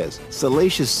Velasquez,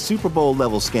 salacious Super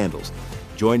Bowl-level scandals.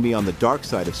 Join me on the dark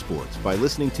side of sports by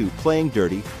listening to Playing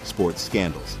Dirty: Sports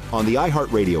Scandals on the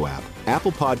iHeartRadio app,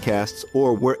 Apple Podcasts,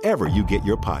 or wherever you get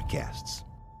your podcasts.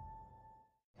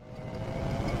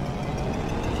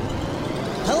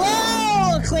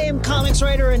 Hello, acclaimed comics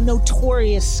writer and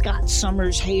notorious Scott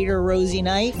Summers hater, Rosie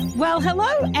Knight. Well,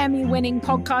 hello, Emmy-winning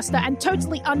podcaster and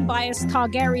totally unbiased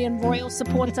Targaryen royal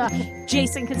supporter,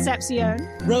 Jason Concepcion.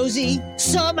 Rosie,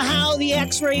 somehow the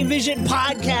X-Ray Vision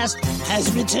podcast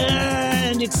has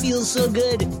returned. It feels so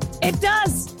good. It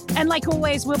does. And like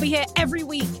always, we'll be here every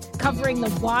week covering the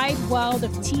wide world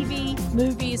of TV,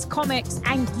 movies, comics,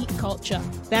 and geek culture.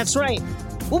 That's right.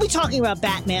 We'll be talking about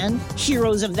Batman,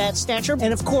 heroes of that stature,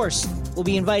 and of course, we'll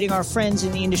be inviting our friends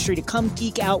in the industry to come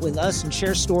geek out with us and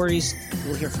share stories.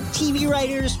 We'll hear from TV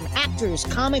writers, from actors,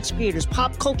 comics creators,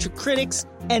 pop culture critics,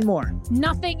 and more.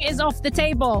 Nothing is off the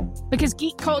table because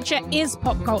geek culture is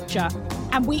pop culture,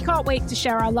 and we can't wait to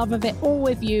share our love of it all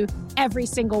with you every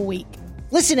single week.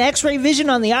 Listen to X-Ray Vision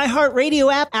on the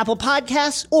iHeartRadio app, Apple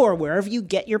Podcasts, or wherever you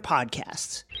get your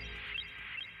podcasts.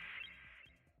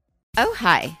 Oh,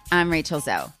 hi, I'm Rachel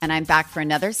Zoe, and I'm back for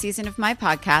another season of my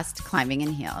podcast, Climbing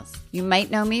in Heels. You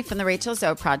might know me from the Rachel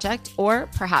Zoe Project, or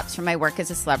perhaps from my work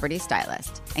as a celebrity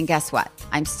stylist. And guess what?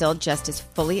 I'm still just as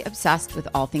fully obsessed with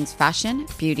all things fashion,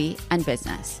 beauty, and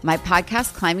business. My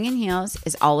podcast, Climbing in Heels,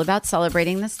 is all about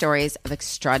celebrating the stories of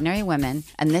extraordinary women,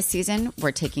 and this season,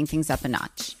 we're taking things up a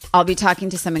notch. I'll be talking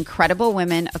to some incredible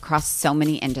women across so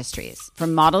many industries,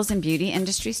 from models and beauty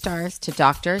industry stars to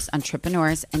doctors,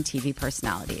 entrepreneurs, and TV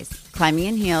personalities. Climbing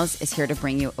in Heels is here to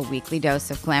bring you a weekly dose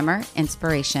of glamour,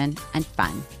 inspiration, and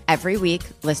fun. Every week,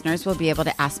 listeners will be able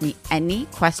to ask me any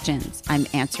questions. I'm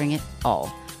answering it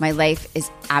all. My life is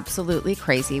absolutely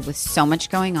crazy with so much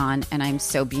going on, and I'm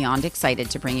so beyond excited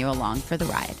to bring you along for the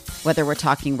ride. Whether we're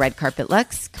talking red carpet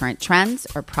looks, current trends,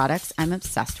 or products I'm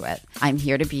obsessed with, I'm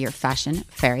here to be your fashion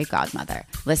fairy godmother.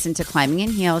 Listen to Climbing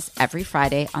in Heels every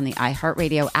Friday on the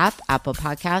iHeartRadio app, Apple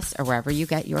Podcasts, or wherever you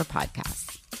get your podcasts.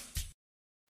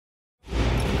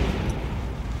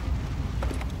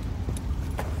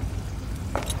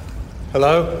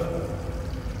 Hello?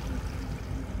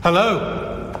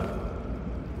 Hello?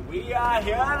 We are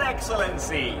here,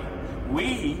 Excellency.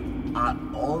 We are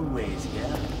always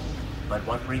here. But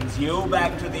what brings you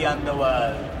back to the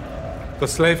underworld? The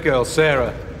slave girl,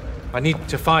 Sarah. I need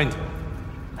to find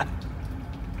her.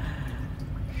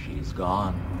 She's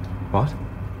gone. What?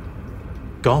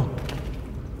 Gone?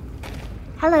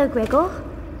 Hello, Gregor.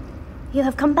 You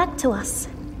have come back to us.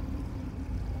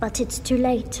 But it's too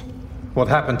late. What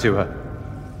happened to her?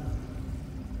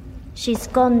 She's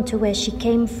gone to where she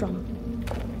came from.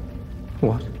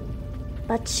 What?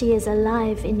 But she is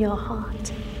alive in your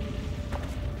heart.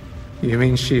 You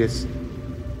mean she is...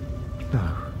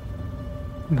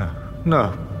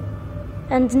 No.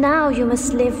 And now you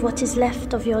must live what is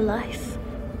left of your life,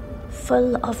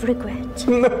 full of regret.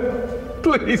 No,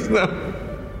 please, no.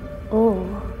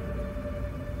 Or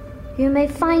you may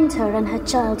find her and her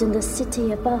child in the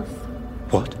city above.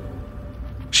 What?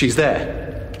 She's there?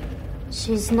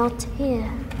 She's not here,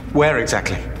 Where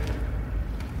exactly?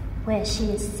 where she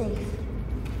is safe.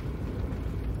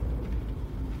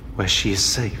 Where she is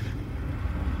safe.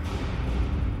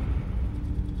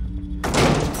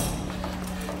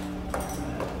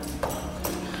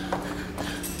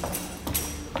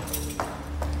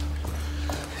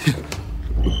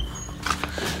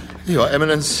 Your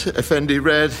Eminence, Effendi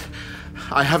Red,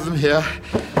 I have them here.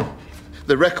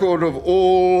 The record of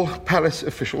all palace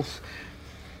officials.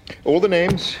 All the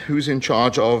names, who's in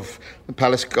charge of the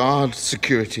palace guard,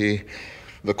 security,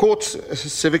 the courts,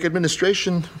 civic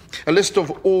administration, a list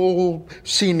of all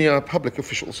senior public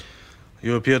officials.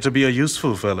 You appear to be a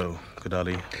useful fellow,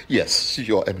 Kadali. Yes,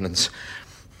 Your Eminence.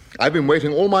 I've been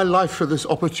waiting all my life for this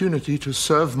opportunity to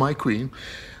serve my queen.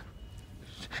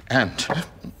 And...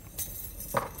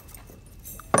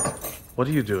 What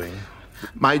are you doing?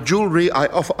 My jewelry I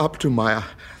offer up to Maya.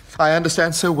 I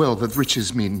understand so well that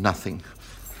riches mean nothing.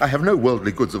 I have no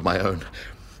worldly goods of my own.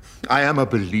 I am a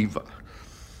believer.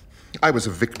 I was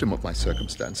a victim of my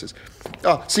circumstances.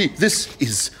 See, this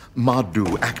is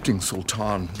Madhu, acting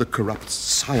sultan, the corrupt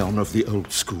scion of the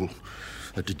old school.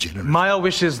 A degenerate. Maya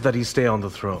wishes that he stay on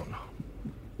the throne.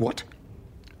 What?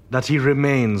 That he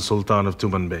remain Sultan of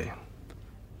Tumanbay.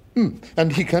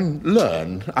 And he can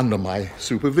learn, under my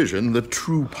supervision, the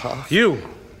true path. You!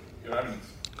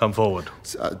 Come forward.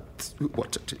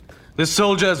 What? This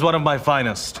soldier is one of my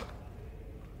finest.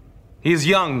 He is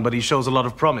young, but he shows a lot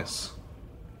of promise.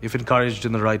 If encouraged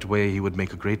in the right way, he would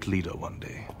make a great leader one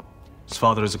day. His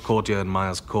father is a courtier in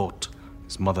Maya's court.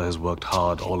 His mother has worked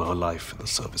hard all her life in the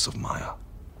service of Maya.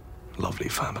 Lovely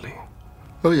family.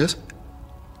 Oh, yes?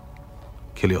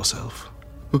 Kill yourself.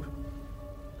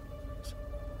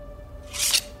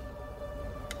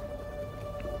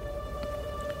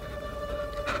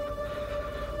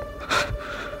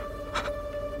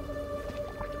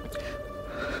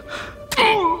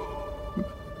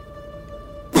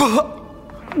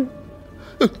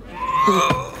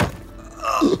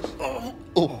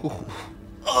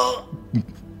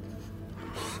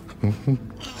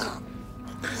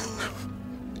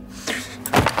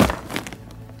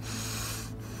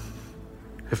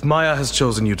 If Maya has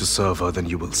chosen you to serve her, then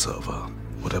you will serve her,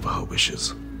 whatever her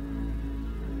wishes.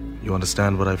 You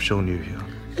understand what I've shown you here?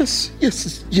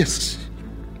 Yes.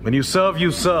 When you serve,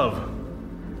 you serve.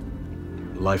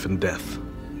 Life and death,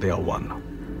 they are one.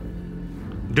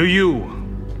 Do you,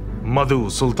 Madhu,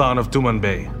 Sultan of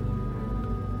Tumanbay,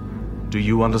 do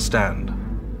you understand?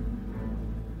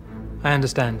 I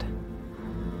understand.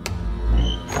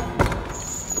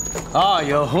 Ah,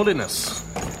 Your Holiness.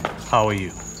 How are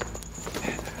you?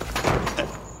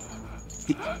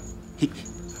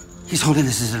 His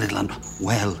Holiness is a little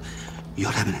unwell,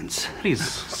 Your Eminence. Please,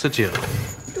 sit here.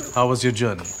 How was your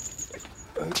journey?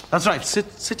 That's right,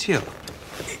 sit here.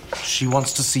 She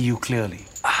wants to see you clearly.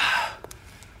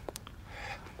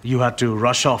 You had to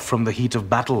rush off from the heat of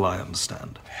battle, I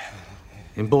understand.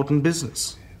 Important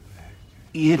business.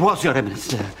 It was, Your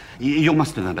Eminence. You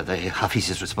must remember the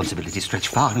Hafiz's responsibilities stretch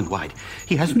far and wide.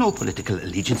 He has no political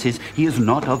allegiances. He is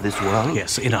not of this world.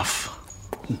 Yes, enough.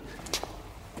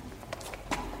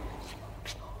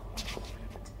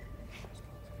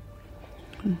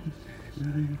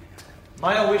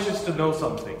 Maya wishes to know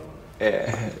something.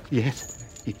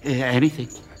 Yes. Anything.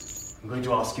 I'm going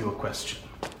to ask you a question.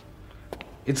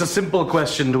 It's a simple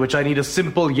question to which I need a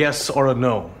simple yes or a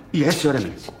no. Yes, Your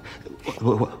Eminence.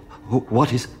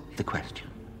 What is the question?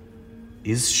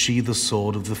 Is she the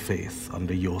sword of the faith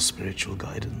under your spiritual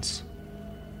guidance?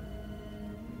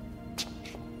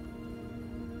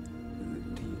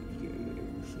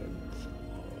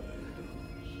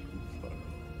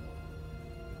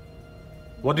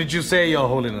 What did you say, Your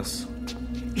Holiness?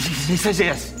 He says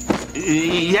yes.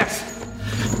 Yes.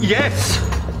 Yes!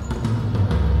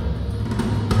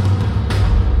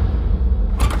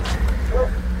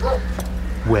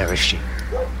 Where is she?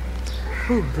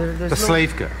 Oh, there's the no...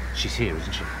 slave girl. She's here,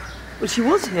 isn't she? Well, she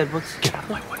was here, but... Get out of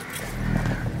my way.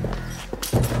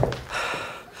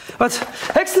 But,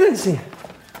 Excellency!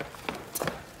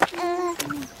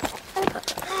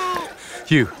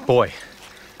 You, boy.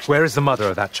 Where is the mother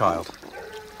of that child?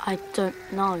 I don't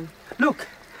know. Look,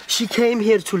 she came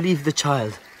here to leave the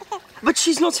child. But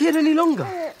she's not here any longer.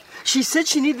 She said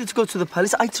she needed to go to the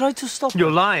palace. I tried to stop her.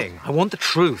 You're lying. I want the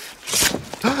truth.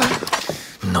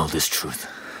 Know this truth.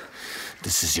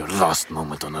 This is your last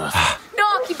moment on Earth. No,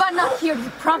 Akiba, not here, you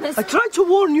promise. I tried to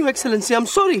warn you, Excellency. I'm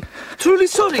sorry. Truly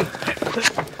sorry.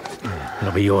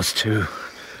 It'll be yours too.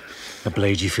 The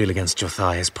blade you feel against your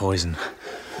thigh is poison.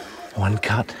 One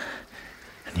cut,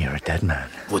 and you're a dead man.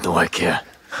 What do I care?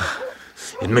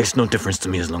 It makes no difference to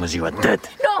me as long as you are dead.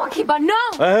 No, Akiba, no!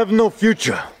 I have no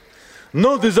future.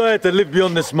 No desire to live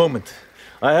beyond this moment.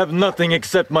 I have nothing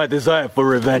except my desire for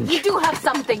revenge. You do have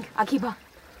something, Akiba.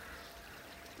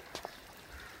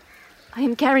 I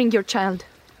am carrying your child.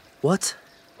 What?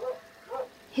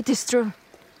 It is true.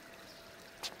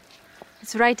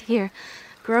 It's right here,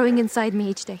 growing inside me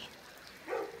each day.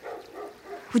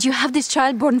 Would you have this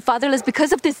child born fatherless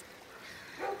because of this?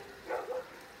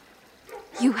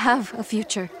 You have a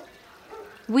future.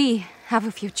 We have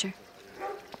a future.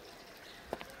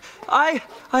 I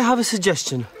have a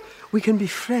suggestion. We can be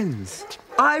friends.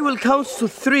 I will count to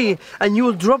 3 and you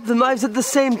will drop the knives at the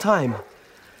same time.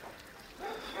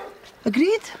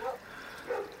 Agreed?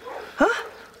 Huh?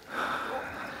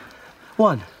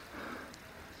 1,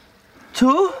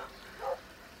 2,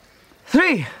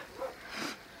 3.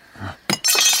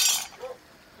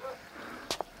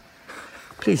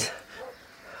 Please,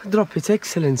 drop it,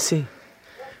 Excellency.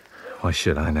 Why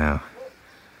should I now?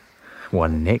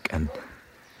 One nick and...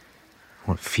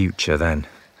 what future then?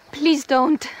 Please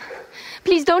don't.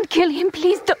 Please don't kill him.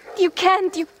 Please don't. You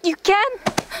can't. You can't.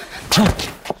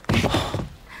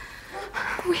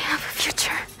 We have a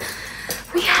future.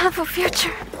 We have a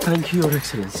future. Thank you, Your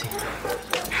Excellency.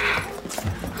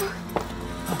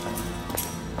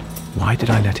 Why did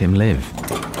I let him live?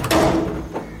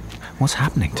 What's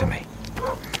happening to me?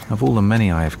 Of all the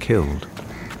many I have killed,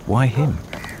 why him?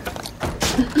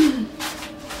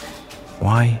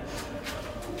 Why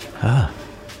her?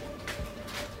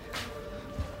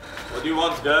 What do you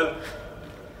want, girl?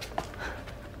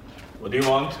 What do you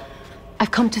want?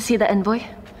 I've come to see the envoy.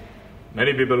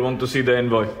 Many people want to see the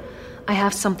envoy. I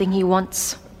have something he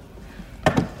wants.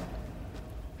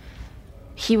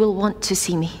 He will want to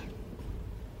see me.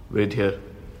 Wait here.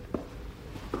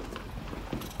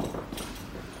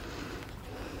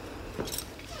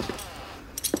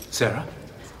 Sarah?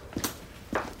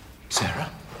 Sarah?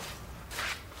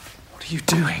 What are you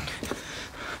doing?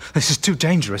 This is too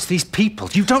dangerous. These people,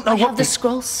 you don't know I what... have the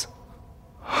scrolls.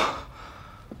 Oh,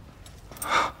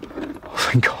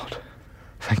 thank God.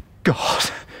 Thank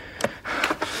God.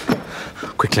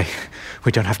 Quickly.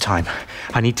 We don't have time.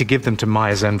 I need to give them to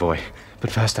Maya's envoy.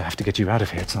 But first I have to get you out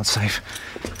of here. It's not safe.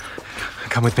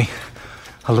 Come with me.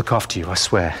 I'll look after you, I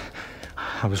swear.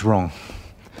 I was wrong.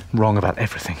 Wrong about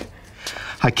everything.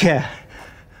 I care.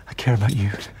 I care about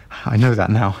you. I know that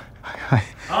now.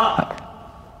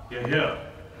 You're here.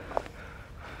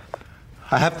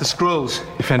 I have the scrolls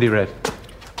Effendi read.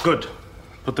 Good.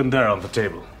 Put them there on the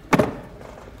table.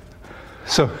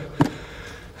 So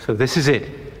this is it.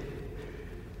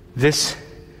 This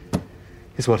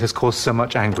is what has caused so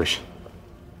much anguish.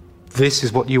 This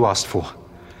is what you asked for.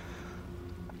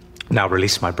 Now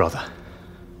release my brother.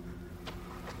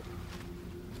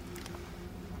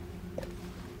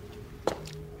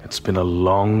 It's been a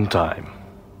long time,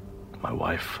 my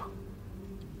wife.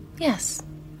 Yes.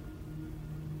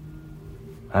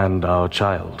 And our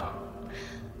child.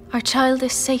 Our child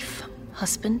is safe,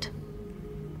 husband.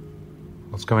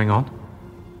 What's going on?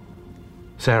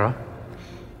 Sarah?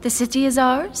 The city is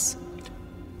ours,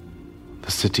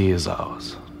 The city is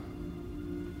ours.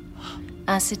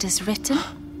 as it is written.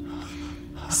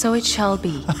 So it shall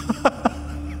be.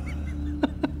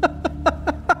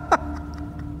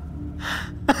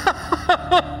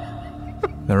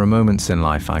 There are moments in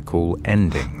life I call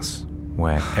endings,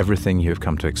 where everything you have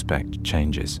come to expect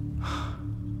changes.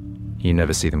 You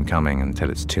never see them coming until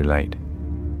it's too late.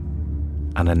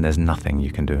 And then there's nothing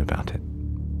you can do about it.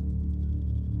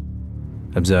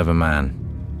 Observe a man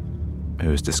who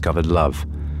has discovered love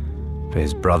for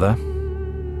his brother,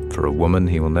 for a woman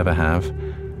he will never have,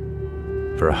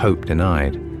 for a hope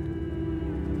denied.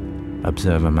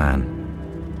 Observe a man.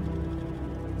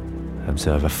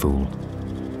 Observe a fool.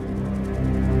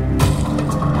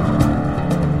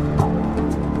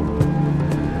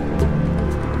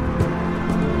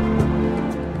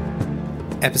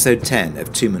 Episode 10 of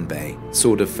Tumanbay,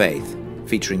 Sword of Faith,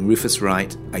 featuring Rufus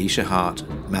Wright, Aisha Hart,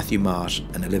 Matthew Marsh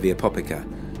and Olivia Popica,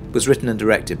 was written and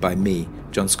directed by me,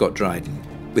 John Scott Dryden,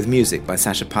 with music by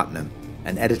Sasha Putnam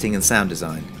and editing and sound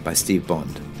design by Steve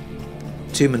Bond.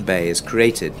 Tumanbay is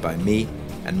created by me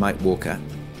and Mike Walker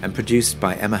and produced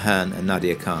by Emma Hearn and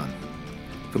Nadia Khan.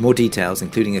 For more details,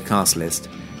 including a cast list,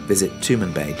 visit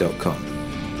tumanbay.com.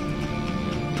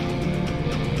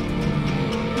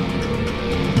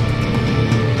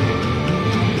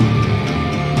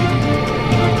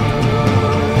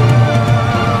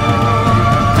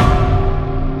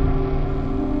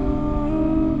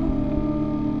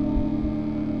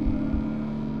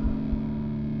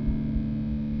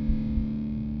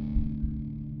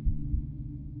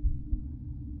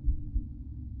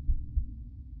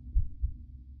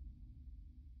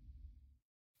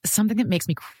 Something that makes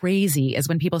me crazy is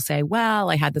when people say, well,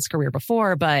 I had this career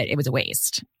before, but it was a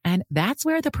waste. And that's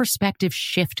where the perspective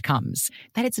shift comes,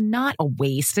 that it's not a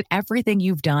waste, that everything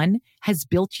you've done has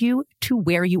built you to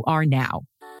where you are now.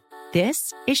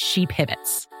 This is She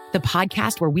Pivots, the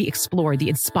podcast where we explore the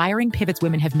inspiring pivots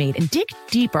women have made and dig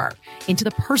deeper into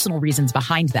the personal reasons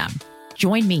behind them.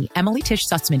 Join me, Emily Tish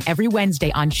Sussman, every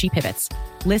Wednesday on She Pivots.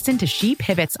 Listen to She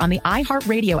Pivots on the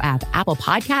iHeartRadio app, Apple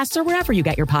Podcasts, or wherever you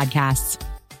get your podcasts.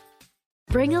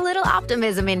 Bring a little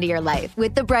optimism into your life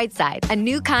with The Bright Side, a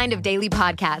new kind of daily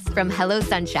podcast from Hello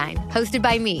Sunshine, hosted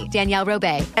by me, Danielle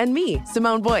Robay. And me,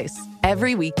 Simone Boyce.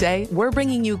 Every weekday, we're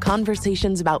bringing you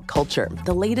conversations about culture,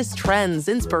 the latest trends,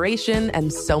 inspiration,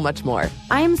 and so much more.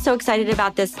 I am so excited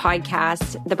about this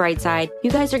podcast, The Bright Side. You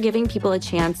guys are giving people a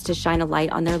chance to shine a light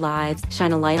on their lives,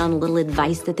 shine a light on a little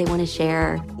advice that they want to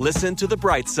share. Listen to The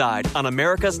Bright Side on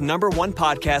America's #1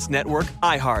 podcast network,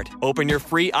 iHeart. Open your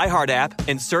free iHeart app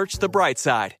and search The Bright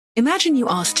Side. Imagine you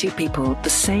ask two people the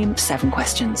same 7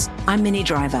 questions. I'm Minnie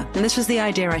Driver, and this was the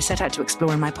idea I set out to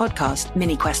explore in my podcast,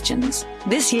 Minnie Questions.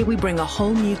 This year, we bring a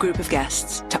whole new group of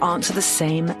guests to answer the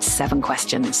same 7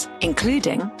 questions,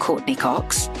 including Courtney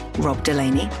Cox, Rob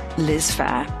Delaney, Liz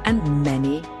Phair, and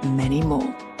many, many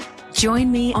more. Join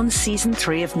me on Season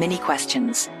 3 of Minnie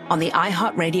Questions on the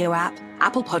iHeartRadio app,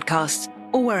 Apple Podcasts,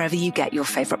 or wherever you get your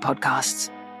favorite podcasts.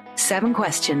 7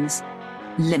 questions,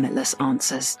 limitless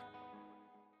answers.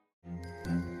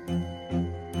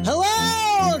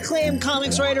 Hello, acclaimed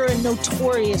comics writer and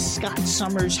notorious Scott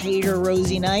Summers hater,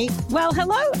 Rosie Knight. Well,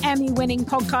 hello, Emmy-winning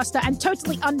podcaster and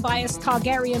totally unbiased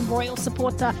Targaryen royal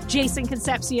supporter, Jason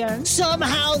Concepcion.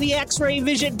 Somehow the X-Ray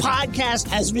Vision podcast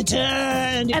has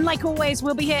returned. And like always,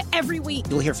 we'll be here every week.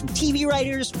 You'll hear from TV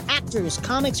writers, actors,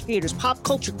 comics creators, pop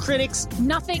culture critics.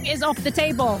 Nothing is off the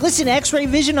table. Listen to X-Ray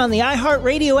Vision on the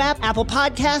iHeartRadio app, Apple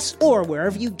Podcasts, or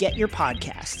wherever you get your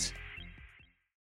podcasts.